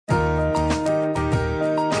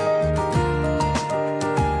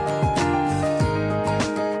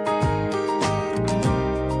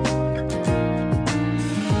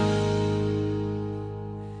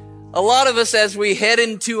A lot of us, as we head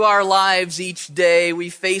into our lives each day, we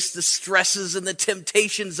face the stresses and the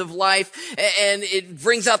temptations of life, and it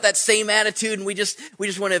brings out that same attitude, and we just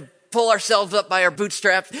want to pull ourselves up by our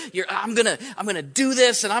bootstraps. I'm gonna do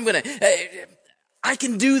this, and I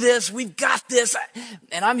can do this. We've got this,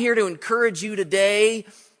 and I'm here to encourage you today.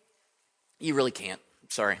 You really can't.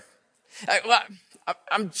 Sorry.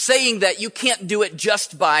 I'm saying that you can't do it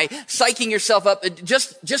just by psyching yourself up.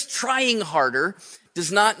 Just trying harder does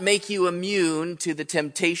not make you immune to the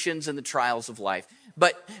temptations and the trials of life.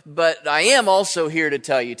 But I am also here to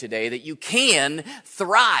tell you today that you can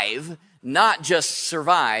thrive, not just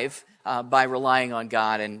survive, by relying on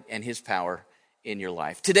God and His power in your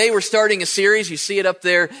life. Today we're starting a series, you see it up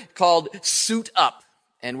there, called Suit Up.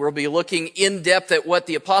 And we'll be looking in depth at what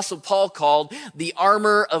the Apostle Paul called the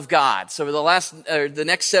armor of God. So for the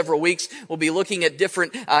next several weeks, we'll be looking at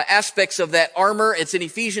different aspects of that armor. It's in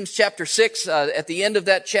Ephesians chapter 6, at the end of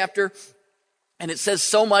that chapter. And it says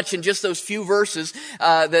so much in just those few verses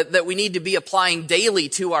that we need to be applying daily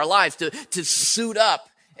to our lives, to suit up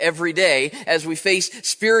every day as we face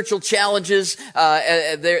spiritual challenges.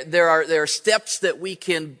 There are steps that we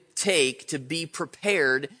can take to be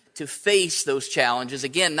prepared to face those challenges.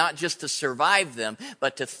 Again, not just to survive them,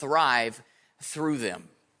 but to thrive through them.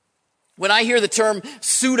 When I hear the term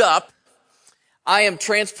suit up, I am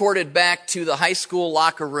transported back to the high school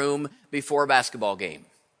locker room before a basketball game.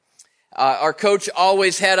 Our coach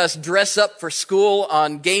always had us dress up for school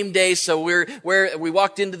on game day, so we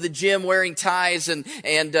walked into the gym wearing ties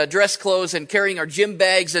and dress clothes and carrying our gym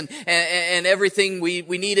bags and everything we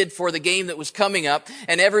needed for the game that was coming up.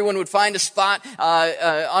 And everyone would find a spot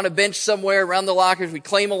on a bench somewhere around the lockers. We'd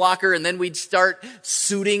claim a locker, and then we'd start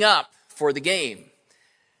suiting up for the game.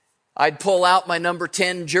 I'd pull out my number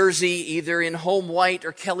 10 jersey, either in home white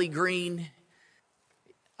or Kelly green.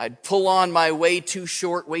 I'd pull on my way too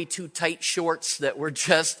short, way too tight shorts that were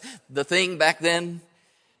just the thing back then.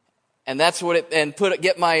 And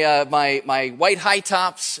get my white high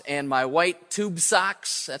tops and my white tube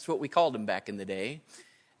socks. That's what we called them back in the day.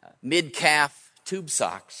 Mid-calf tube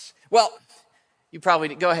socks. Well, you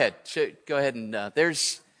probably, go ahead and,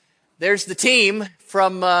 there's the team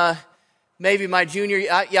from, maybe my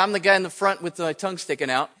junior, I'm the guy in the front with my tongue sticking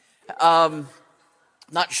out.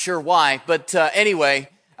 Not sure why, but, anyway,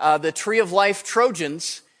 the Tree of Life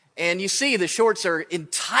Trojans, and you see the shorts are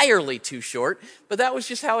entirely too short, but that was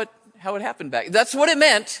just how it happened back. That's what it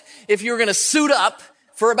meant if you were going to suit up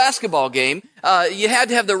for a basketball game. You had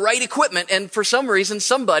to have the right equipment, and for some reason,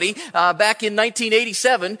 somebody back in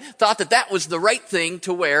 1987 thought that was the right thing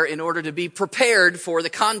to wear in order to be prepared for the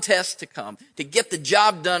contest to come, to get the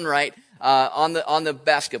job done right on the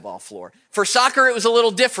basketball floor. For soccer, it was a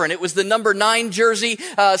little different. It was the number 9 jersey,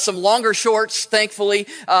 some longer shorts, thankfully,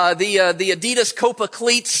 the Adidas Copa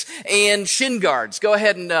cleats and shin guards. Go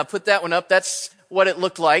ahead and put that one up. That's what it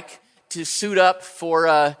looked like to suit up for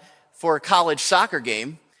a college soccer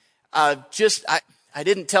game. I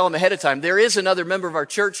didn't tell him ahead of time. There is another member of our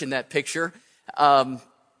church in that picture, and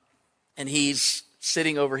he's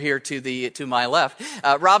sitting over here to my left.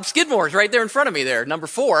 Rob Skidmore is right there in front of me there, number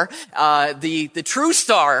 4, the true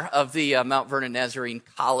star of the Mount Vernon Nazarene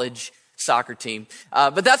College soccer team.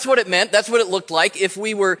 But that's what it meant. That's what it looked like if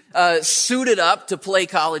we were suited up to play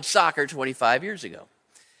college soccer 25 years ago.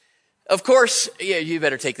 Of course, yeah, you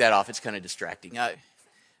better take that off. It's kind of distracting.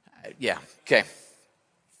 Okay.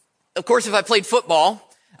 Of course, if I played football,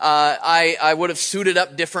 I would have suited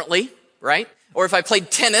up differently, right? Or if I played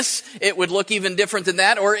tennis, it would look even different than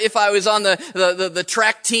that. Or if I was on the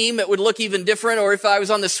track team, it would look even different. Or if I was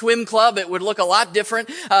on the swim club, it would look a lot different.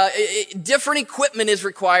 Different equipment is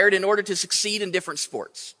required in order to succeed in different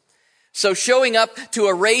sports. So showing up to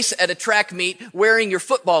a race at a track meet wearing your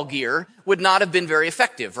football gear would not have been very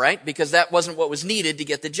effective, right? Because that wasn't what was needed to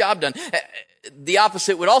get the job done. The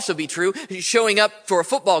opposite would also be true. Showing up for a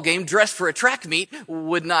football game dressed for a track meet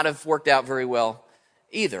would not have worked out very well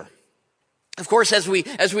either. Of course, as we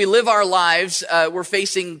live our lives, we're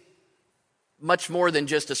facing much more than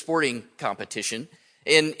just a sporting competition.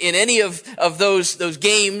 In any of those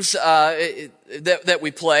games that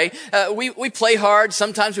we play, we play hard.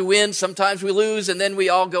 Sometimes we win, sometimes we lose, and then we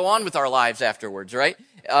all go on with our lives afterwards, right?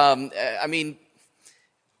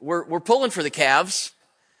 We're pulling for the Cavs.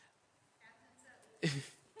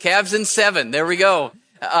 Cavs in 7. There we go.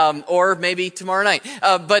 Or maybe tomorrow night.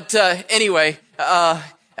 Anyway.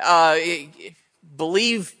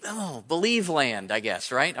 Believe land, I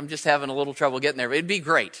guess, right? I'm just having a little trouble getting there. It'd be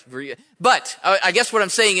great. But I guess what I'm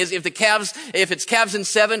saying is if it's Cavs in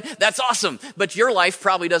 7, that's awesome. But your life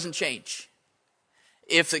probably doesn't change.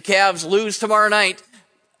 If the Cavs lose tomorrow night,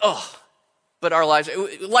 but our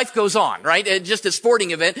life goes on, right? Just a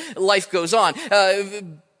sporting event, life goes on.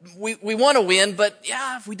 We want to win, but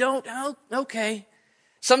yeah, if we don't, oh, okay.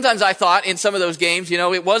 Sometimes I thought in some of those games,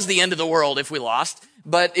 it was the end of the world if we lost,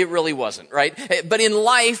 but it really wasn't, right? But in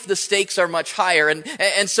life, the stakes are much higher,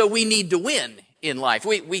 and so we need to win in life.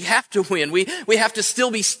 We have to win. We have to still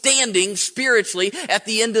be standing spiritually at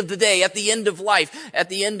the end of the day, at the end of life, at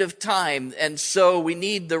the end of time. And so we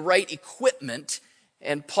need the right equipment.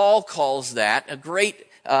 And Paul calls that a great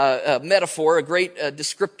metaphor, a great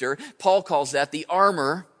descriptor. Paul calls that the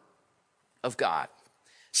armor of God.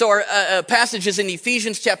 So our passage is in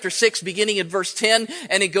Ephesians chapter 6, beginning at verse 10,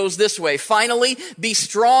 and it goes this way. Finally, be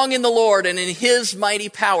strong in the Lord and in his mighty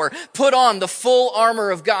power. Put on the full armor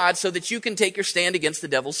of God so that you can take your stand against the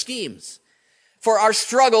devil's schemes. For our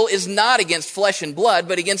struggle is not against flesh and blood,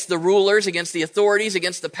 but against the rulers, against the authorities,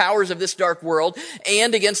 against the powers of this dark world,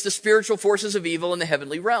 and against the spiritual forces of evil in the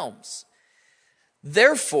heavenly realms.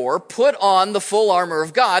 Therefore, put on the full armor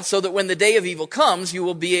of God so that when the day of evil comes, you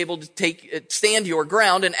will be able to stand your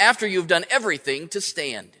ground, and after you've done everything, to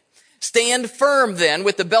stand. Stand firm then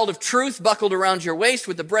with the belt of truth buckled around your waist,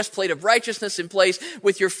 with the breastplate of righteousness in place,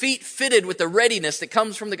 with your feet fitted with the readiness that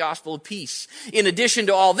comes from the gospel of peace. In addition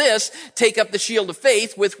to all this, take up the shield of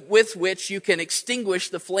faith with which you can extinguish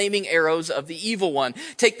the flaming arrows of the evil one.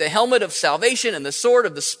 Take the helmet of salvation and the sword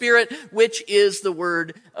of the Spirit, which is the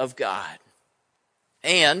word of God.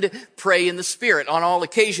 And pray in the Spirit on all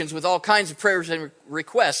occasions with all kinds of prayers and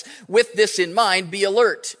requests. With this in mind, be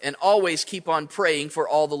alert and always keep on praying for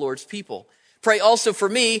all the Lord's people. Pray also for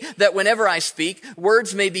me that whenever I speak,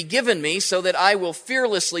 words may be given me so that I will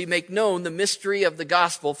fearlessly make known the mystery of the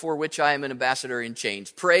gospel for which I am an ambassador in chains.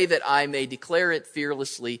 Pray that I may declare it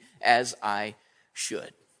fearlessly as I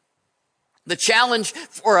should. The challenge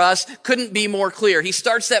for us couldn't be more clear. He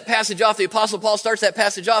starts that passage off, the Apostle Paul starts that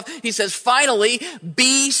passage off. He says, finally,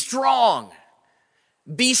 be strong.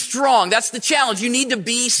 Be strong. That's the challenge. You need to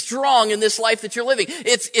be strong in this life that you're living.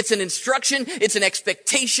 It's an instruction. It's an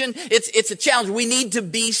expectation. It's a challenge. We need to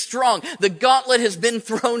be strong. The gauntlet has been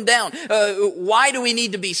thrown down. Why do we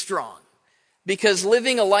need to be strong? Because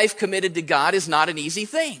living a life committed to God is not an easy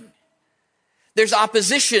thing. There's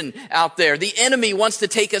opposition out there. The enemy wants to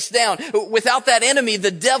take us down. Without that enemy, the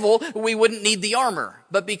devil, we wouldn't need the armor.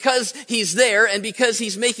 But because he's there and because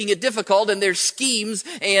he's making it difficult and there's schemes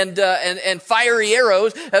and fiery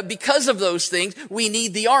arrows, because of those things, we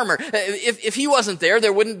need the armor. If he wasn't there,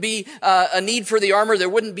 there wouldn't be a need for the armor. There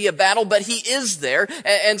wouldn't be a battle, but he is there.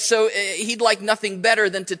 And so he'd like nothing better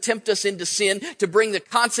than to tempt us into sin, to bring the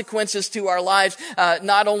consequences to our lives,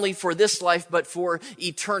 not only for this life, but for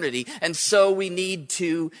eternity. And so we need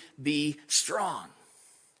to be strong.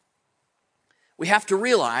 We have to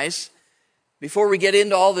realize, before we get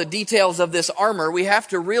into all the details of this armor, we have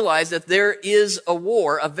to realize that there is a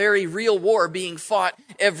war, a very real war being fought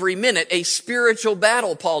every minute, a spiritual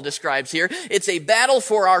battle, Paul describes here. It's a battle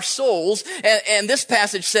for our souls, and this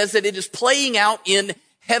passage says that it is playing out in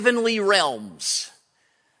heavenly realms.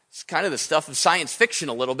 It's kind of the stuff of science fiction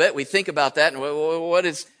a little bit. We think about that, and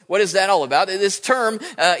what is that all about? This term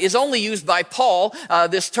is only used by Paul,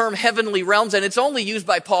 this term heavenly realms, and it's only used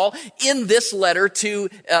by Paul in this letter to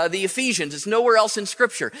the Ephesians. It's nowhere else in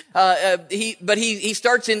Scripture. He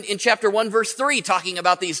starts in chapter 1, verse 3, talking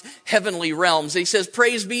about these heavenly realms. He says,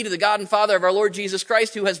 "Praise be to the God and Father of our Lord Jesus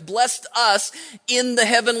Christ, who has blessed us in the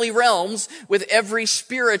heavenly realms with every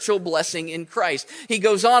spiritual blessing in Christ." He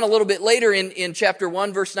goes on a little bit later in chapter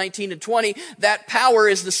 1, verse 19 and 20. That power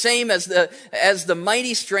is the same as the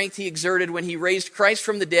mighty strength he exerted when he raised Christ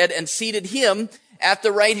from the dead and seated him at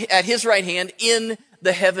his right hand in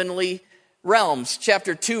the heavenly realms.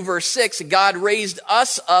 Chapter 2, verse 6, God raised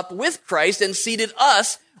us up with Christ and seated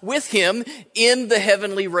us with him in the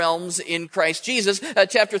heavenly realms in Christ Jesus.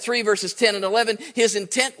 Chapter 3, verses 10 and 11, his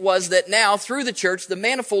intent was that now, through the church, the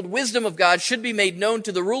manifold wisdom of God should be made known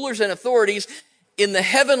to the rulers and authorities in the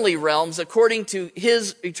heavenly realms according to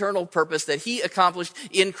his eternal purpose that he accomplished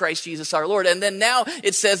in Christ Jesus our Lord. And then now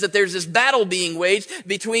it says that there's this battle being waged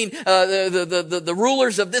between the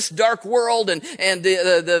rulers of this dark world and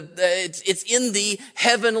it's in the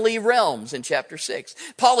heavenly realms in chapter 6.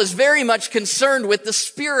 Paul is very much concerned with the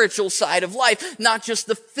spiritual side of life, not just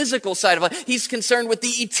the physical side of life. He's concerned with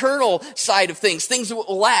the eternal side of things that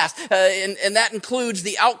will last. And that includes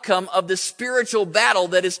the outcome of the spiritual battle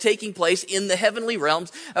that is taking place in the heavenly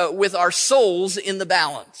realms with our souls in the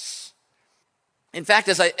balance. In fact,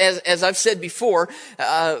 as I've said before,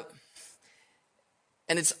 and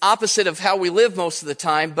it's opposite of how we live most of the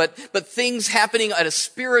time, but things happening at a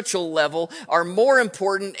spiritual level are more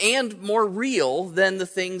important and more real than the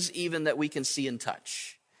things even that we can see and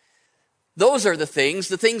touch. those are the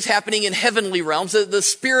things happening in heavenly realms. The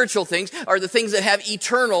spiritual things are the things that have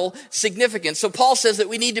eternal significance. So Paul says that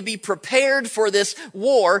we need to be prepared for this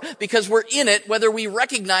war because we're in it, whether we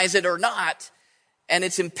recognize it or not. And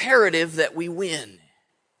it's imperative that we win.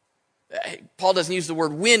 Paul doesn't use the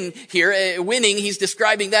word win here. Winning, he's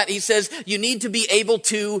describing that. He says you need to be able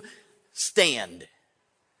to stand.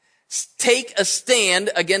 Take a stand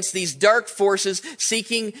against these dark forces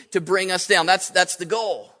seeking to bring us down. That's the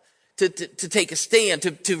goal. To take a stand,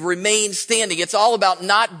 to remain standing. It's all about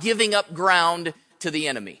not giving up ground to the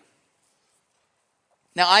enemy.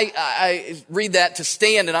 Now, I read that to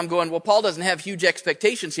stand, and I'm going, well, Paul doesn't have huge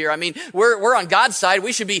expectations here. I mean, we're on God's side.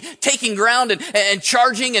 We should be taking ground and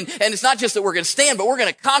charging, and it's not just that we're going to stand, but we're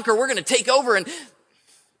going to conquer, we're going to take over. And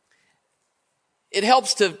it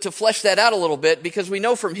helps to flesh that out a little bit because we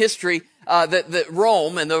know from history that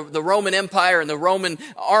Rome and the Roman Empire and the Roman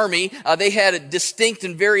army, they had distinct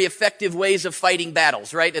and very effective ways of fighting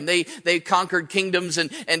battles, right? And they conquered kingdoms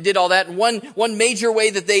and did all that. And one major way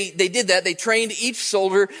that they did that, they trained each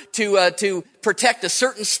soldier to protect a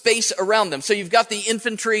certain space around them. So you've got the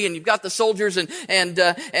infantry and you've got the soldiers and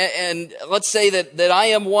let's say that I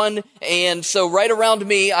am one. And so right around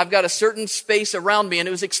me, I've got a certain space around me, and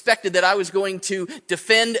it was expected that I was going to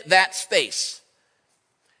defend that space.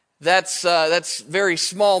 That's very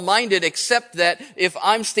small-minded, except that if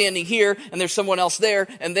I'm standing here and there's someone else there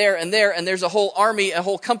and there and there, and there's a whole army, a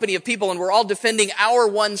whole company of people, and we're all defending our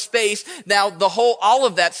one space, now all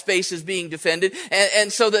of that space is being defended.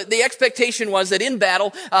 And so the expectation was that in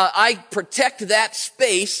battle, I protect that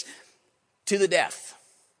space to the death.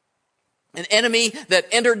 An enemy that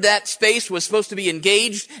entered that space was supposed to be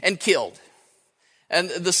engaged and killed. And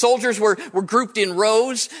the soldiers were grouped in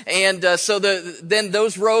rows, and so then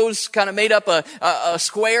those rows kind of made up a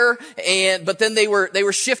square, but then they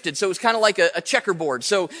were shifted, so it was kind of like a checkerboard.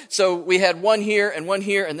 So we had one here,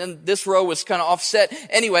 and then this row was kind of offset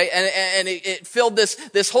anyway, and it filled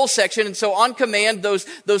this whole section. And so on command,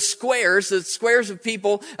 those squares, the squares of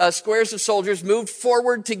people, squares of soldiers, moved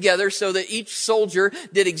forward together so that each soldier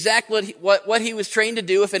did exactly what he was trained to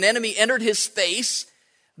do. If an enemy entered his space,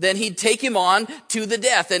 then he'd take him on to the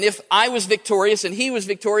death. And if I was victorious and he was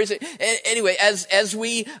victorious, anyway, as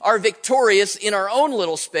we are victorious in our own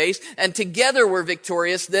little space and together we're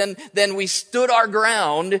victorious, then we stood our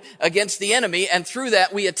ground against the enemy, and through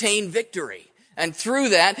that we attain victory. And through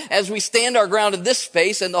that, as we stand our ground in this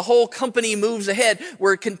space and the whole company moves ahead,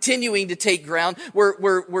 we're continuing to take ground.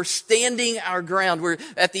 We're standing our ground.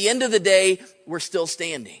 At the end of the day, we're still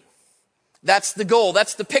standing. That's the goal.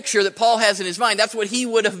 That's the picture that Paul has in his mind. That's what he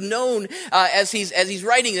would have known as he's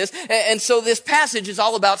writing this. And so this passage is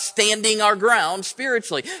all about standing our ground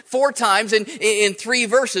spiritually. 4 times in 3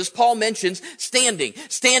 verses, Paul mentions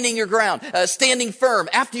standing your ground, standing firm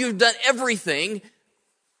after you've done everything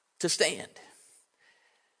to stand.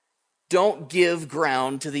 Don't give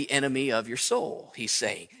ground to the enemy of your soul, he's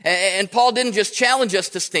saying. And Paul didn't just challenge us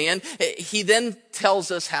to stand. He then tells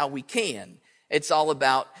us how we can. It's all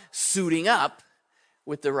about suiting up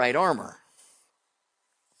with the right armor.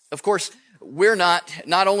 Of course,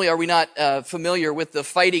 not only are we not familiar with the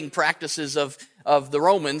fighting practices of the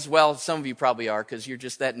Romans. Well, some of you probably are because you're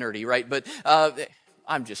just that nerdy, right? But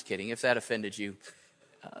I'm just kidding. If that offended you,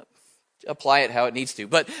 apply it how it needs to.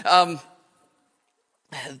 But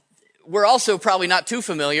we're also probably not too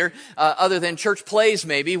familiar, other than church plays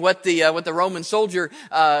maybe, what the Roman soldier,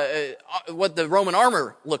 what the Roman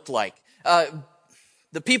armor looked like.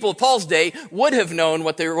 The people of Paul's day would have known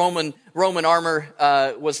what the Roman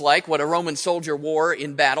armor was like, what a Roman soldier wore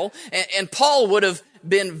in battle, and Paul would have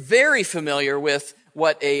been very familiar with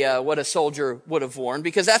what a soldier would have worn,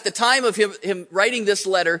 because at the time of him writing this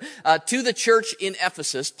letter to the church in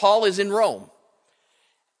Ephesus, Paul is in Rome.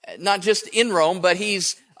 Not just in Rome, but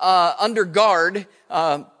he's under guard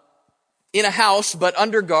in a house, but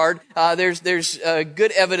under guard. There's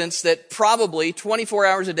good evidence that probably 24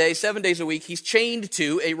 hours a day, 7 days a week, he's chained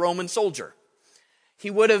to a Roman soldier. He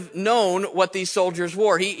would have known what these soldiers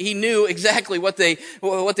wore. He knew exactly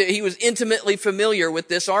he was intimately familiar with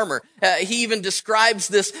this armor. He even describes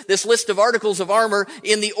this list of articles of armor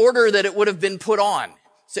in the order that it would have been put on.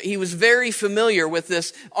 So he was very familiar with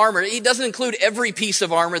this armor. He doesn't include every piece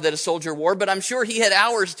of armor that a soldier wore, but I'm sure he had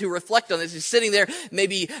hours to reflect on this. He's sitting there,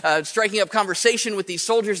 maybe striking up conversation with these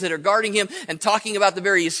soldiers that are guarding him and talking about the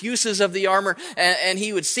various uses of the armor, and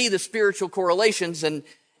he would see the spiritual correlations and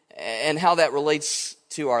how that relates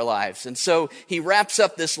to our lives. And so he wraps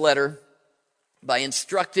up this letter by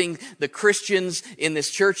instructing the Christians in this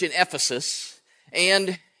church in Ephesus,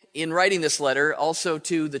 and in writing this letter also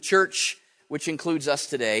to the church which includes us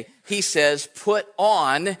today, he says, put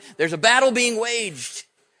on, there's a battle being waged.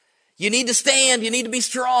 You need to stand, you need to be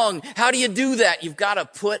strong. How do you do that? You've got to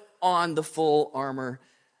put on the full armor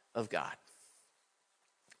of God.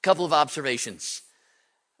 A couple of observations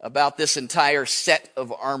about this entire set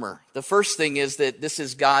of armor. The first thing is that this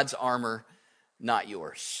is God's armor, not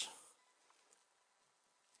yours.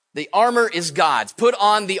 The armor is God's. Put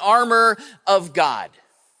on the armor of God.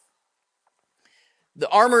 The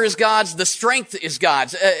armor is God's, the strength is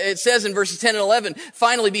God's. It says in verses 10 and 11,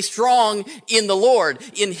 finally be strong in the Lord,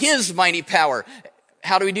 in his mighty power.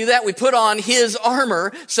 How do we do that? We put on his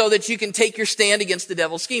armor so that you can take your stand against the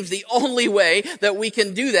devil's schemes. The only way that we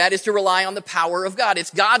can do that is to rely on the power of God. It's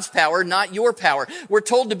God's power, not your power. We're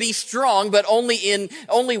told to be strong, but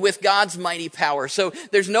only with God's mighty power. So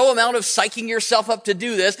there's no amount of psyching yourself up to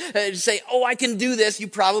do this. To say, oh, I can do this. You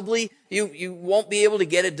won't be able to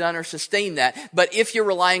get it done or sustain that. But if you're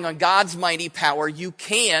relying on God's mighty power, you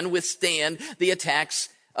can withstand the attacks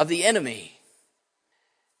of the enemy.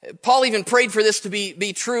 Paul even prayed for this to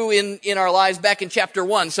be true in our lives back in chapter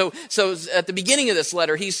 1. So at the beginning of this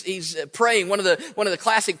letter, he's praying one of the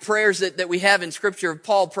classic prayers that we have in Scripture of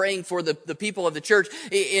Paul praying for the people of the church.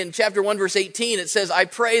 In chapter 1, verse 18, it says, I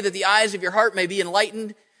pray that the eyes of your heart may be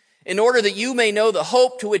enlightened, in order that you may know the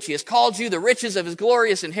hope to which he has called you, the riches of his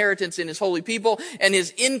glorious inheritance in his holy people, and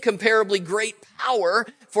his incomparably great power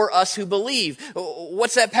for us who believe.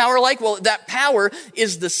 What's that power like? Well, that power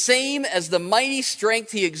is the same as the mighty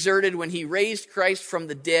strength he exerted when he raised Christ from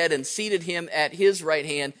the dead and seated him at his right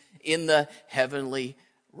hand in the heavenly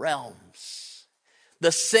realms.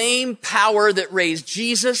 The same power that raised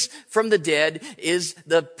Jesus from the dead is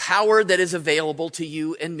the power that is available to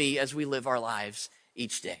you and me as we live our lives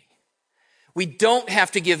each day. We don't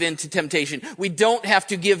have to give in to temptation. We don't have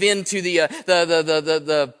to give in to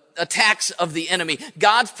the attacks of the enemy.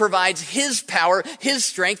 God provides his power, his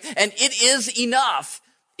strength, and it is enough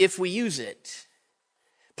if we use it.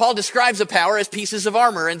 Paul describes a power as pieces of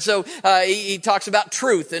armor, and so he talks about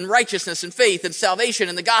truth and righteousness and faith and salvation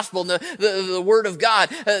and the gospel and the word of God.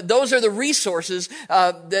 Those are the resources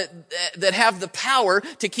that have the power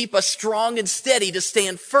to keep us strong and steady, to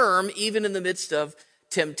stand firm even in the midst of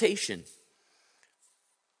temptation.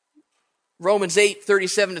 Romans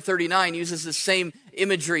 8:37-39 uses the same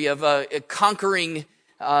imagery of a conquering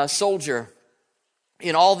soldier.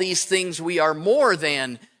 In all these things we are more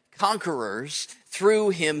than conquerors through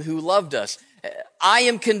him who loved us. I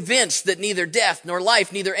am convinced that neither death, nor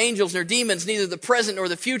life, neither angels, nor demons, neither the present nor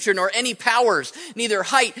the future, nor any powers, neither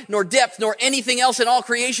height, nor depth, nor anything else in all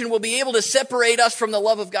creation will be able to separate us from the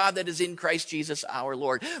love of God that is in Christ Jesus our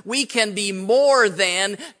Lord. We can be more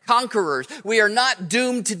than conquerors. We are not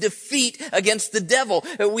doomed to defeat against the devil.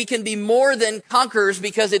 We can be more than conquerors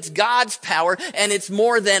because it's God's power and it's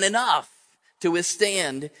more than enough to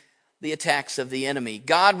withstand the attacks of the enemy.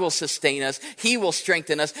 God will sustain us. He will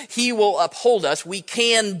strengthen us. He will uphold us. We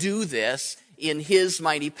can do this in his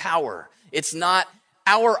mighty power. It's not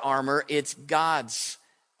our armor, it's God's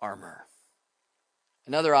armor.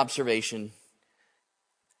 Another observation,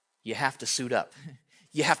 you have to suit up.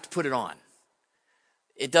 You have to put it on.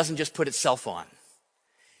 It doesn't just put itself on.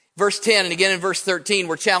 Verse 10 and again in verse 13,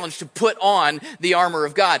 we're challenged to put on the armor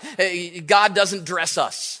of God. God doesn't dress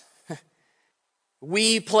us.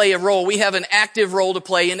 We play a role. We have an active role to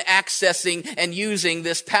play in accessing and using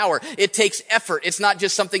this power. It takes effort. It's not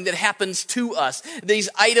just something that happens to us. These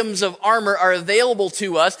items of armor are available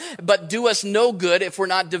to us, but do us no good if we're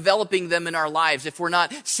not developing them in our lives, if we're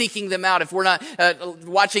not seeking them out, if we're not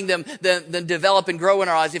watching them then develop and grow in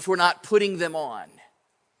our lives, if we're not putting them on.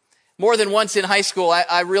 More than once in high school,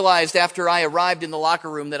 I realized after I arrived in the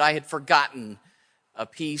locker room that I had forgotten a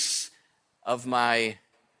piece of my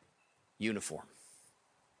uniform.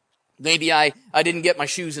 Maybe I didn't get my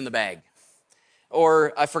shoes in the bag,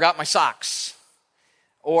 or I forgot my socks,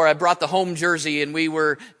 or I brought the home jersey and we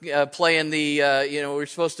were playing we were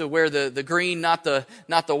supposed to wear the green, not the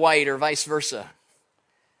white, or vice versa.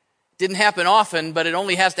 Didn't happen often, but it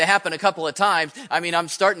only has to happen a couple of times. I mean, I'm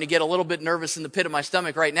starting to get a little bit nervous in the pit of my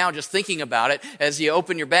stomach right now just thinking about it as you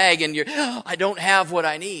open your bag and I don't have what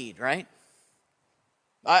I need, right?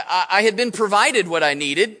 I had been provided what I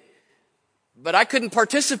needed, but I couldn't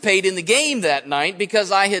participate in the game that night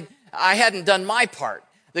because I hadn't done my part.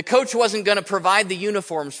 The coach wasn't going to provide the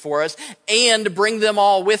uniforms for us and bring them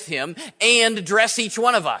all with him and dress each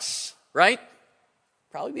one of us, right?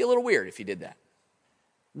 Probably be a little weird if he did that.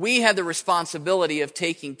 We had the responsibility of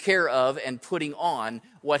taking care of and putting on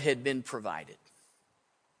what had been provided.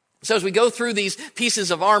 So as we go through these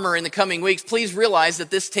pieces of armor in the coming weeks, please realize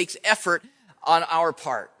that this takes effort on our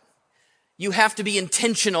part. You have to be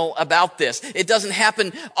intentional about this. It doesn't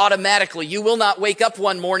happen automatically. You will not wake up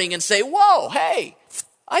one morning and say, whoa, hey,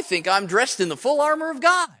 I think I'm dressed in the full armor of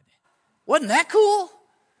God. Wasn't that cool?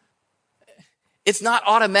 It's not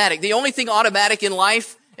automatic. The only thing automatic in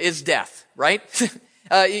life is death, right?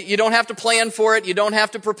 You don't have to plan for it. You don't have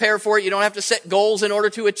to prepare for it. You don't have to set goals in order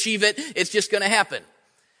to achieve it. It's just going to happen.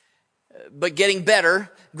 But getting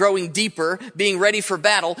better, growing deeper, being ready for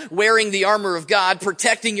battle, wearing the armor of God,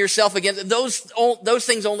 protecting yourself against those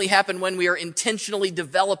things only happen when we are intentionally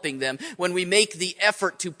developing them, when we make the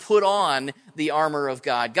effort to put on the armor of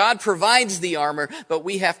God. God provides the armor, but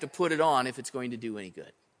we have to put it on if it's going to do any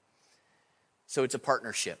good. So it's a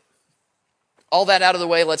partnership. All that out of the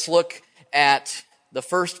way, let's look at the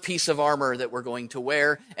first piece of armor that we're going to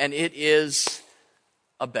wear, and it is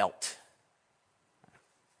a belt.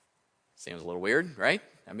 Seems a little weird, right?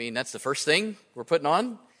 I mean, that's the first thing we're putting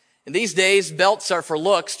on. In these days, belts are for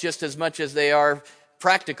looks just as much as they are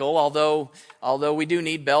practical, although we do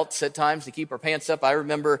need belts at times to keep our pants up. I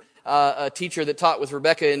remember a teacher that taught with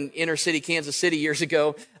Rebecca in inner city Kansas City years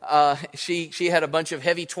ago. She had a bunch of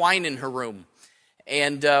heavy twine in her room.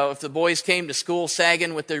 And if the boys came to school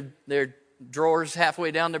sagging with their drawers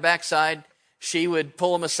halfway down their backside, she would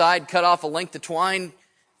pull them aside, cut off a length of twine,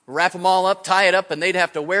 wrap them all up, tie it up, and they'd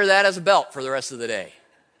have to wear that as a belt for the rest of the day.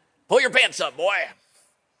 Pull your pants up, boy.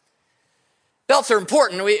 Belts are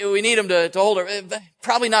important. We need them to hold it.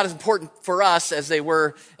 Probably not as important for us as they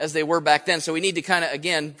were back then. So we need to kind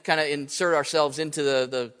of insert ourselves into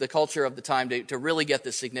the culture of the time to really get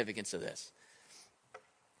the significance of this.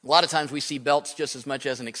 A lot of times we see belts just as much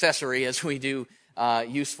as an accessory as we do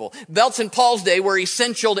useful. Belts in Paul's day were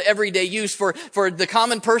essential to everyday use for the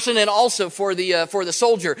common person and also for the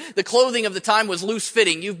soldier. The clothing of the time was loose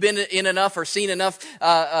fitting. You've been in enough or seen enough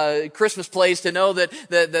Christmas plays to know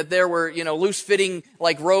that there were loose fitting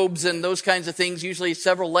like robes and those kinds of things. Usually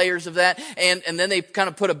several layers of that, and then they kind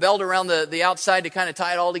of put a belt around the outside to kind of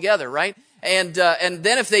tie it all together, right? And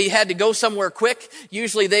then if they had to go somewhere quick,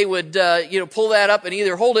 usually they would, pull that up and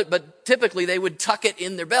either hold it, but typically they would tuck it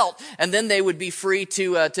in their belt, and then they would be free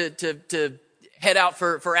to head out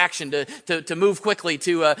for action, to move quickly,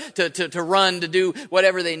 to run, to do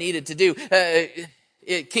whatever they needed to do.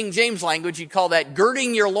 King James language, you'd call that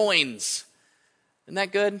girding your loins. Isn't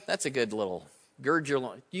that good? That's a good little gird your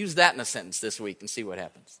loins. Use that in a sentence this week and see what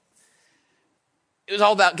happens. It was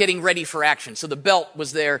all about getting ready for action. So the belt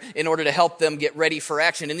was there in order to help them get ready for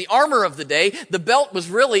action. In the armor of the day, the belt was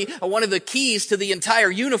really one of the keys to the entire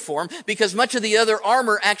uniform because much of the other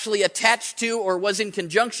armor actually attached to or was in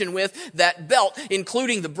conjunction with that belt,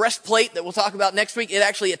 including the breastplate that we'll talk about next week. It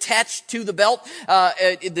actually attached to the belt.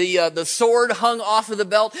 The sword hung off of the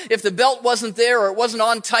belt. If the belt wasn't there or it wasn't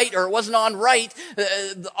on tight or it wasn't on right,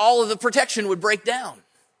 all of the protection would break down.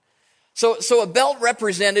 So a belt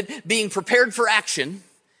represented being prepared for action,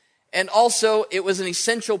 and also it was an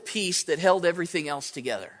essential piece that held everything else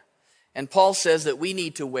together. And Paul says that we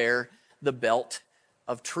need to wear the belt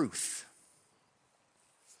of truth.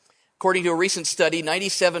 According to a recent study,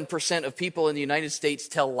 97% of people in the United States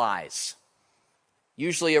tell lies.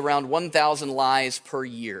 Usually around 1,000 lies per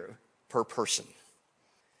year, per person.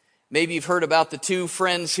 Maybe you've heard about the two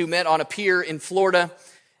friends who met on a pier in Florida.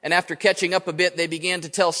 And after catching up a bit, they began to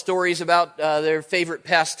tell stories about their favorite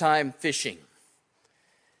pastime, fishing.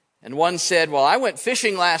 And one said, well, I went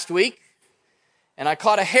fishing last week, and I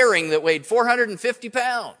caught a herring that weighed 450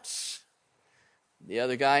 pounds. The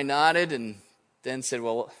other guy nodded and then said,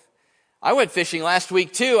 well, I went fishing last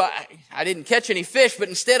week too. I didn't catch any fish, but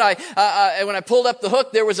instead when I pulled up the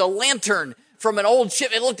hook, there was a lantern from an old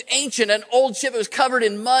ship. It looked ancient, an old ship. It was covered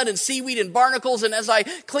in mud and seaweed and barnacles. And as I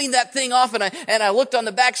cleaned that thing off and I looked on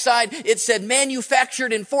the backside, it said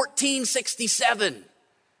manufactured in 1467.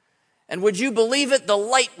 And would you believe it? The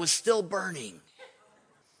light was still burning.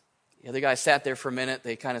 The other guy sat there for a minute.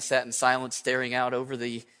 They kind of sat in silence, staring out over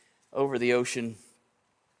the ocean.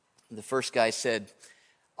 The first guy said,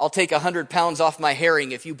 I'll take 100 pounds off my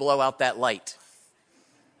herring if you blow out that light.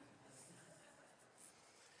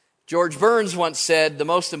 George Burns once said, the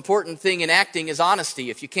most important thing in acting is honesty.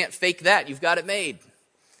 If you can't fake that, you've got it made.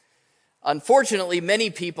 Unfortunately, many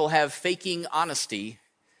people have faking honesty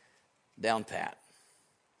down pat.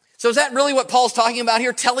 So is that really what Paul's talking about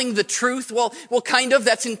here? Telling the truth? Well, kind of.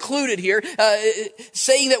 That's included here.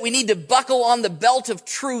 Saying that we need to buckle on the belt of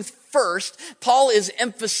truth first. Paul is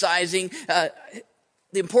emphasizing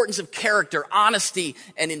the importance of character, honesty,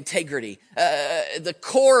 and integrity. The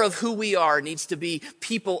core of who we are needs to be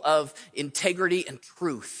people of integrity and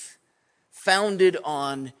truth, founded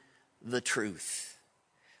on the truth.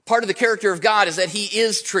 Part of the character of God is that he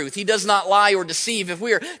is truth. He does not lie or deceive. If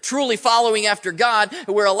we are truly following after God,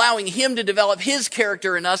 we're allowing him to develop his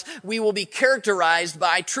character in us, we will be characterized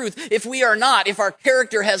by truth. If we are not, if our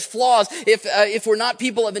character has flaws, if we're not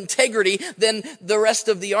people of integrity, then the rest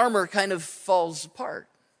of the armor kind of falls apart.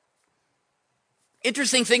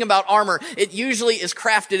 Interesting thing about armor, it usually is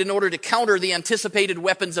crafted in order to counter the anticipated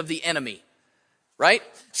weapons of the enemy. Right?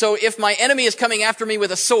 So if my enemy is coming after me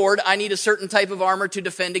with a sword, I need a certain type of armor to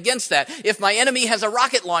defend against that. If my enemy has a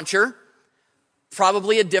rocket launcher,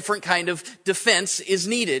 probably a different kind of defense is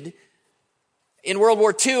needed. In World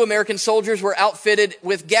War II, American soldiers were outfitted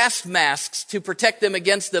with gas masks to protect them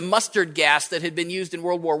against the mustard gas that had been used in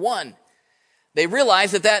World War I. They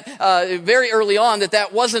realized that very early on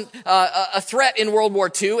that wasn't a threat in World War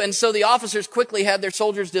II, and so the officers quickly had their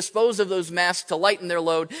soldiers dispose of those masks to lighten their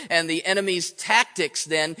load, and the enemy's tactics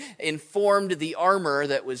then informed the armor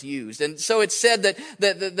that was used. And so it's said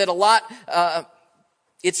that a lot.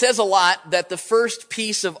 It says a lot that the first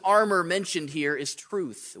piece of armor mentioned here is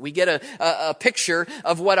truth. We get a picture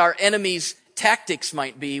of what our enemy's tactics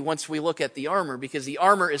might be once we look at the armor, because the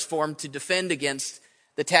armor is formed to defend against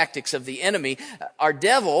the tactics of the enemy. Our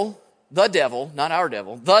devil, the devil, not our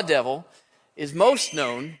devil, the devil, is most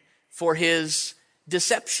known for his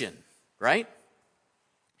deception, right?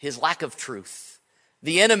 His lack of truth.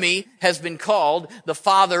 The enemy has been called the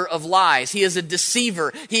father of lies. He is a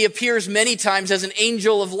deceiver. He appears many times as an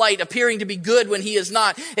angel of light, appearing to be good when he is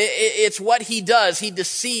not. It's what he does. He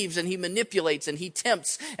deceives and he manipulates and he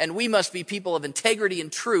tempts. And we must be people of integrity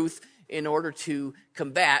and truth in order to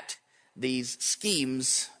combat these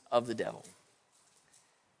schemes of the devil.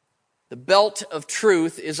 The belt of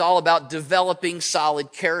truth is all about developing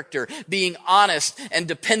solid character, being honest and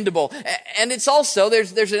dependable. And it's also,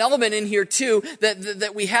 there's an element in here too,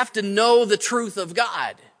 that we have to know the truth of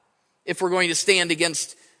God if we're going to stand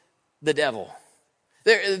against the devil.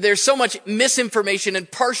 There's so much misinformation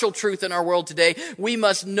and partial truth in our world today. We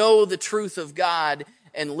must know the truth of God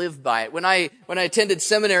and live by it. When I attended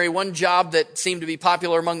seminary, one job that seemed to be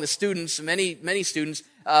popular among the students, many students,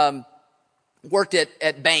 worked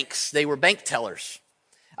at banks. They were bank tellers.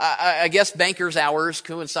 I guess bankers' hours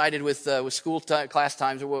coincided with school class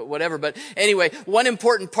times or whatever. But anyway, one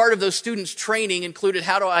important part of those students' training included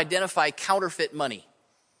how to identify counterfeit money.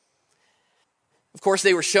 Of course,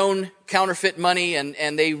 they were shown counterfeit money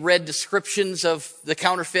and they read descriptions of the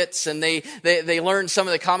counterfeits, and they learned some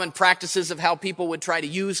of the common practices of how people would try to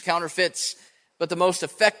use counterfeits. But the most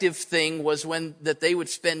effective thing was that they would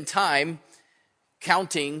spend time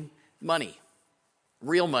counting money,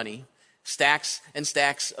 real money, stacks and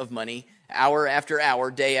stacks of money, hour after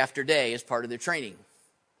hour, day after day, as part of their training.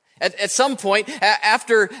 At some point,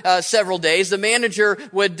 after several days, the manager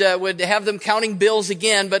would have them counting bills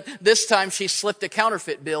again, but this time she slipped a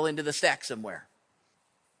counterfeit bill into the stack somewhere.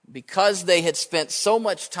 Because they had spent so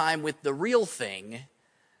much time with the real thing,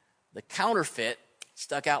 the counterfeit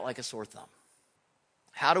stuck out like a sore thumb.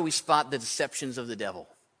 How do we spot the deceptions of the devil?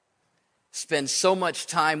 Spend so much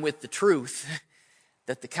time with the truth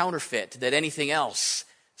that the counterfeit, that anything else,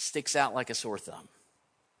 sticks out like a sore thumb.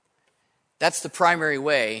 That's the primary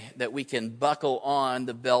way that we can buckle on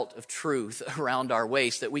the belt of truth around our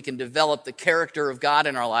waist, that we can develop the character of God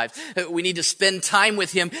in our lives. We need to spend time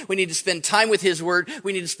with him. We need to spend time with his word.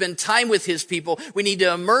 We need to spend time with his people. We need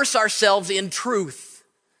to immerse ourselves in truth.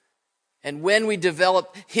 And when we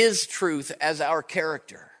develop his truth as our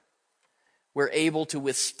character, we're able to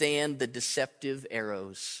withstand the deceptive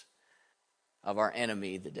arrows of our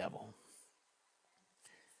enemy, the devil.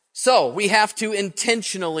 So we have to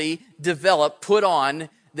intentionally put on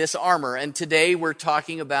this armor. And today we're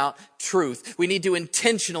talking about truth. We need to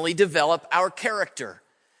intentionally develop our character,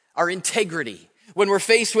 our integrity. When we're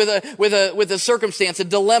faced with a circumstance, a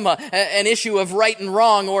dilemma, an issue of right and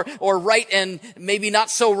wrong, or right and maybe not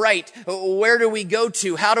so right, where do we go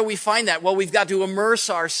to? How do we find that? Well, we've got to immerse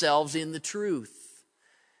ourselves in the truth.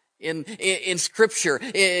 In Scripture,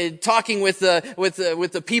 talking with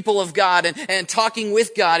the people of God, and talking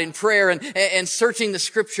with God in prayer, and searching the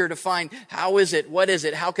Scripture to find how is it, what is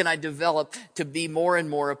it, how can I develop to be more and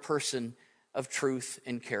more a person of truth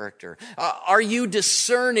and character. Are you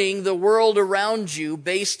discerning the world around you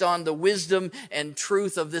based on the wisdom and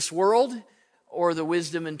truth of this world, or the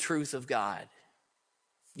wisdom and truth of God?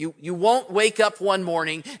 You won't wake up one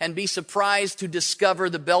morning and be surprised to discover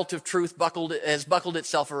the belt of truth has buckled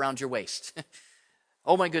itself around your waist.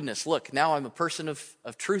 Oh my goodness, look, now I'm a person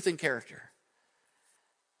of truth and character.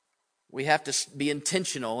 We have to be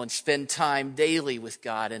intentional and spend time daily with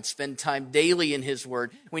God and spend time daily in His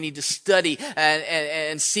Word. We need to study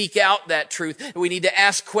and seek out that truth. We need to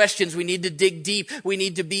ask questions. We need to dig deep. We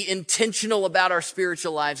need to be intentional about our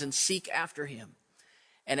spiritual lives and seek after Him.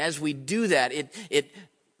 And as we do that, it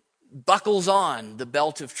buckles on the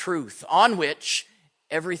belt of truth on which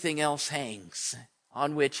everything else hangs,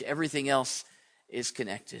 on which everything else is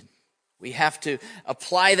connected. We have to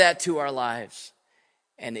apply that to our lives.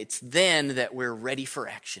 And it's then that we're ready for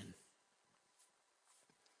action.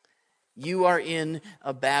 You are in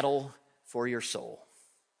a battle for your soul.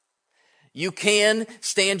 You can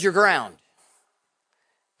stand your ground,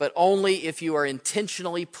 but only if you are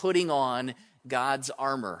intentionally putting on God's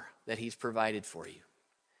armor that He's provided for you.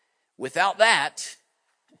 Without that,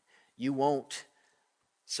 you won't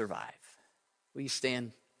survive. Will you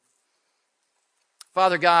stand?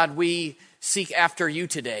 Father God, we seek after You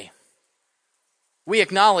today. We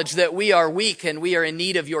acknowledge that we are weak and we are in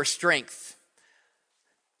need of Your strength.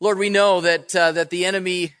 Lord, we know that the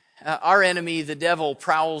enemy, our enemy, the devil,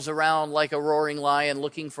 prowls around like a roaring lion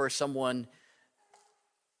looking for someone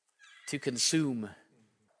to consume.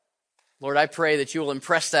 Lord, I pray that You will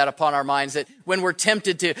impress that upon our minds, that when we're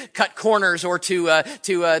tempted to cut corners or to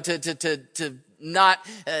not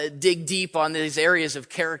dig deep on these areas of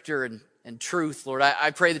character and truth, Lord,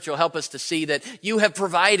 I pray that You'll help us to see that You have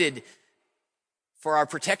provided for our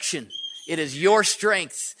protection. It is Your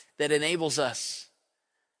strength that enables us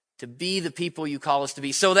to be the people You call us to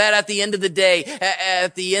be, so that at the end of the day,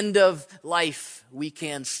 at the end of life, we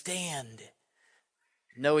can stand,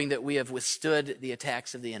 knowing that we have withstood the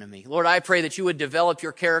attacks of the enemy. Lord, I pray that You would develop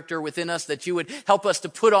Your character within us, that You would help us to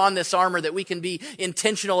put on this armor, that we can be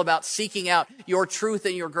intentional about seeking out Your truth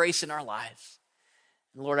and Your grace in our lives.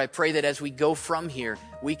 Lord, I pray that as we go from here,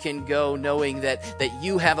 we can go knowing that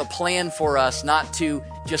You have a plan for us, not to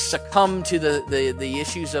just succumb to the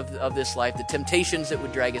issues of this life, the temptations that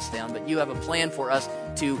would drag us down, but You have a plan for us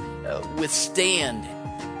to withstand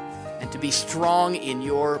and to be strong in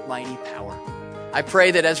Your mighty power. I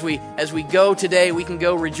pray that as we go today, we can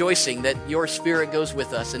go rejoicing that Your Spirit goes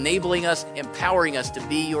with us, enabling us, empowering us to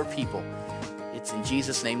be Your people. It's in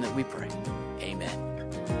Jesus' name that we pray. Amen.